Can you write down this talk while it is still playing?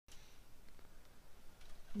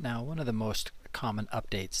Now, one of the most common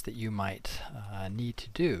updates that you might need to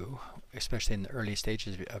do, especially in the early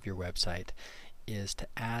stages of your website, is to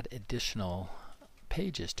add additional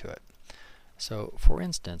pages to it. So, for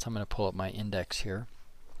instance, I'm going to pull up my index here.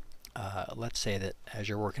 Let's say that as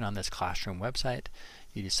you're working on this classroom website,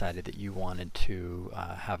 you decided that you wanted to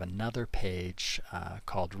have another page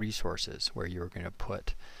called resources, where you're going to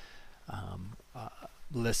put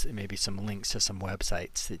list maybe some links to some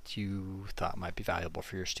websites that you thought might be valuable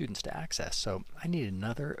for your students to access. So I need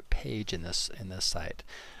another page in this site.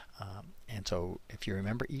 And so if you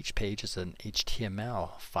remember, each page is an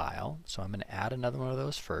HTML file. So I'm going to add another one of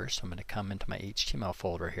those first. So I'm going to come into my HTML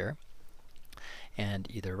folder here and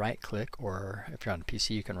either right click, or if you're on a PC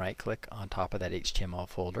you can right click on top of that HTML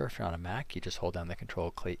folder. If you're on a Mac, you just hold down the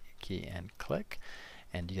Control key and click,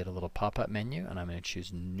 and you get a little pop-up menu, and I'm going to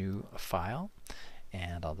choose New File,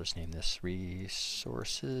 and I'll just name this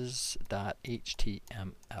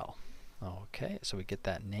resources.html. Okay, so we get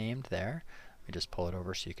that named there. Let me just pull it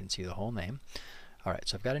over so you can see the whole name. Alright,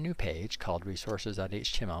 so I've got a new page called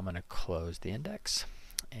resources.html. I'm going to close the index,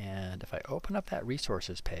 and if I open up that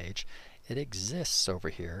resources page, it exists over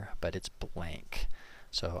here, but it's blank.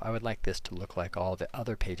 So I would like this to look like all the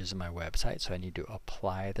other pages of my website, so I need to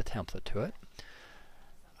apply the template to it.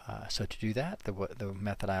 So to do that, the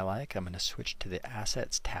method I like, I'm going to switch to the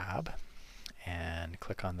Assets tab and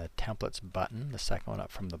click on the Templates button, the second one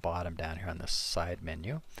up from the bottom down here on the side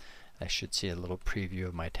menu. I should see a little preview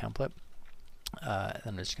of my template. And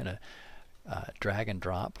I'm just going to drag and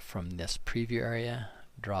drop from this preview area,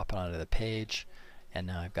 drop it onto the page, and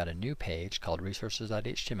now I've got a new page called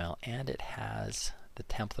resources.html, and it has the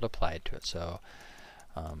template applied to it. So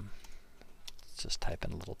just type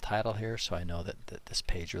in a little title here so I know that this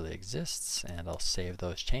page really exists, and I'll save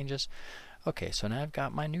those changes. Okay, so now I've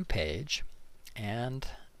got my new page and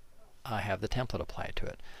I have the template applied to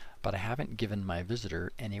it, but I haven't given my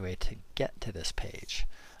visitor any way to get to this page.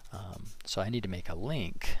 So I need to make a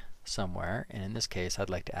link somewhere, and in this case I'd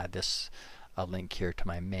like to add a link here to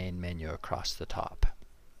my main menu across the top.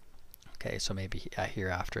 Okay, so maybe here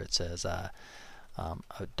after it says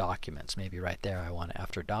documents, maybe right there I want,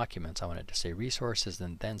 after documents, I want it to say resources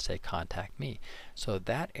and then say contact me. So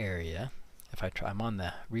that area, if I'm on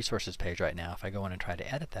the resources page right now, if I go in and try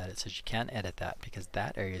to edit that, it says you can't edit that because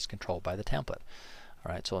that area is controlled by the template.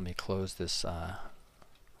 Alright, so let me close this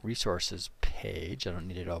resources page. I don't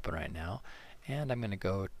need it open right now, and I'm going to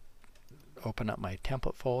go open up my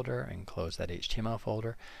template folder and close that HTML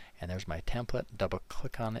folder, and there's my template. Double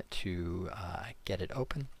click on it to get it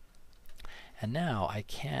open. And now I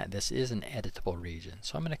can't, this is an editable region.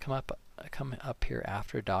 So I'm going to come up here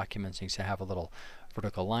after documents, and you can see I have a little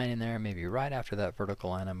vertical line in there. Maybe right after that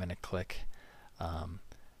vertical line I'm going to click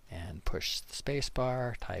and push the space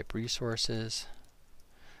bar, type resources,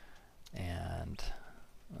 and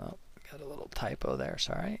oh, got a little typo there,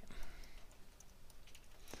 sorry.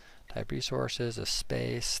 Type resources, a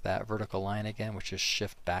space, that vertical line again, which is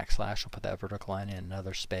shift backslash. We'll put that vertical line in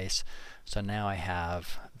another space. So now I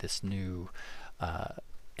have this new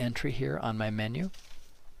entry here on my menu,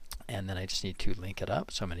 and then I just need to link it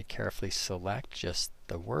up. So I'm going to carefully select just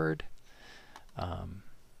the word.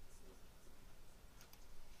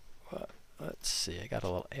 Let's see, I got a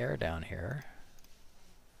little error down here.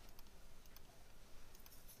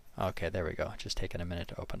 Okay, there we go. Just taking a minute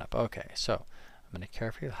to open up. Okay, so I'm going to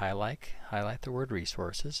carefully highlight the word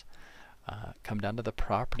resources, come down to the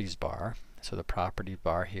properties bar. So the property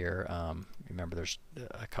bar here, remember there's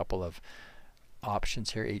a couple of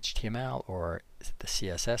options here, HTML or the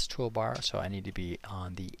CSS toolbar. So I need to be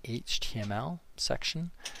on the HTML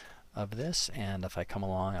section of this, and if I come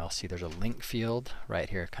along I'll see there's a link field right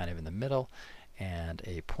here kind of in the middle and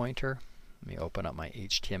a pointer. Let me open up my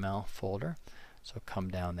HTML folder. So come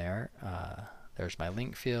down there, there's my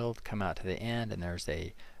link field, come out to the end, and there's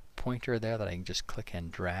a pointer there that I can just click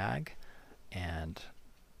and drag and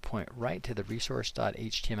point right to the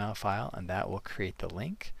resource.html file, and that will create the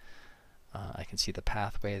link. I can see the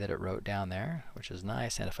pathway that it wrote down there, which is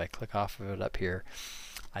nice, and if I click off of it up here,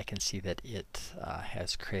 I can see that it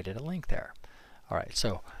has created a link there. Alright,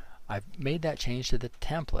 so I've made that change to the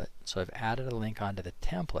template, so I've added a link onto the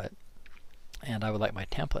template, and I would like my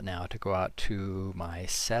template now to go out to my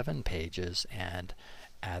 7 pages and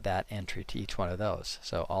add that entry to each one of those.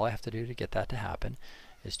 So all I have to do to get that to happen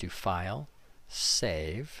is do File,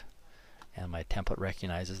 Save, and my template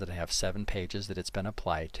recognizes that I have 7 pages that it's been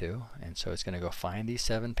applied to, and so it's going to go find these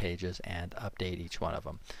 7 pages and update each one of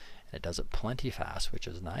them. And it does it plenty fast, which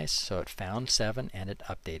is nice. So it found 7 and it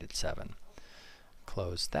updated 7.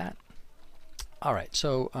 Close that. Alright,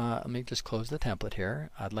 so let me just close the template here.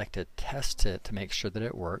 I'd like to test it to make sure that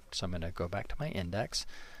it worked. So I'm going to go back to my index,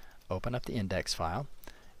 open up the index file,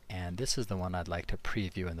 and this is the one I'd like to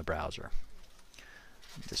preview in the browser.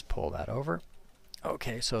 Just pull that over.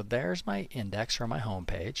 Okay, so there's my index or my home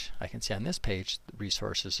page. I can see on this page the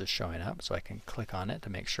resources is showing up, so I can click on it to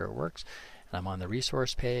make sure it works. And I'm on the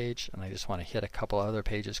resource page, and I just want to hit a couple other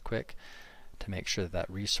pages quick to make sure that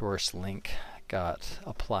resource link got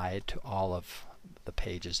applied to all of the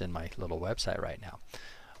pages in my little website right now.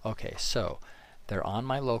 Okay, so they're on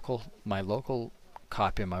my local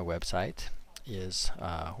copy of my website is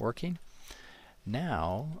working.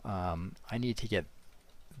 Now I need to get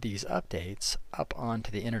these updates up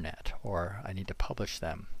onto the internet, or I need to publish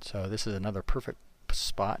them. So this is another perfect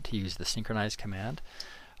spot to use the synchronize command.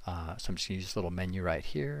 So I'm just going to use this little menu right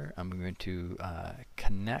here. I'm going to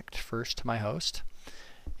connect first to my host,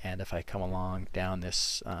 and if I come along down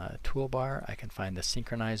this toolbar, I can find the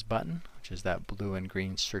synchronize button, which is that blue and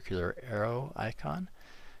green circular arrow icon.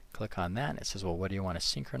 Click on that, and it says, well, what do you want to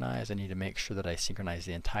synchronize? I need to make sure that I synchronize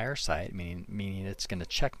the entire site, meaning it's going to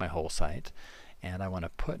check my whole site. And I want to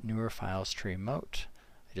put newer files to remote.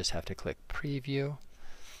 I just have to click preview.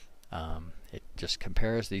 It just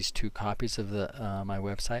compares these two copies of my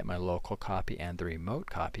website, my local copy and the remote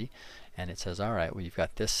copy, and it says, all right, well, you've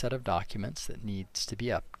got this set of documents that needs to be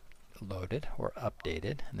uploaded or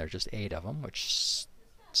updated, and there's just 8 of them, which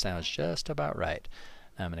sounds just about right.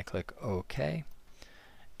 Now I'm going to click OK,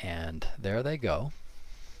 and there they go.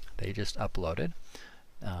 They just uploaded,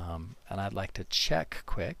 and I'd like to check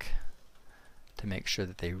quick to make sure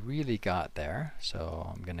that they really got there.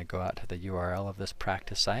 So I'm going to go out to the URL of this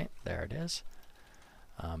practice site. There it is.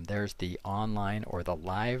 There's the online or the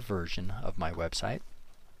live version of my website,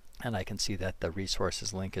 and I can see that the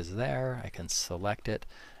resources link is there. I can select it,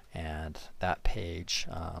 and that page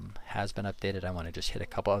has been updated. I want to just hit a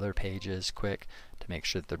couple other pages quick to make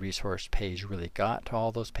sure that the resource page really got to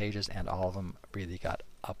all those pages and all of them really got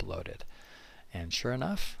uploaded. And sure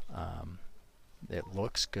enough, it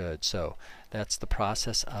looks good. So that's the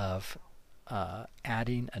process of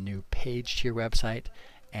adding a new page to your website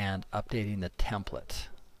and updating the template.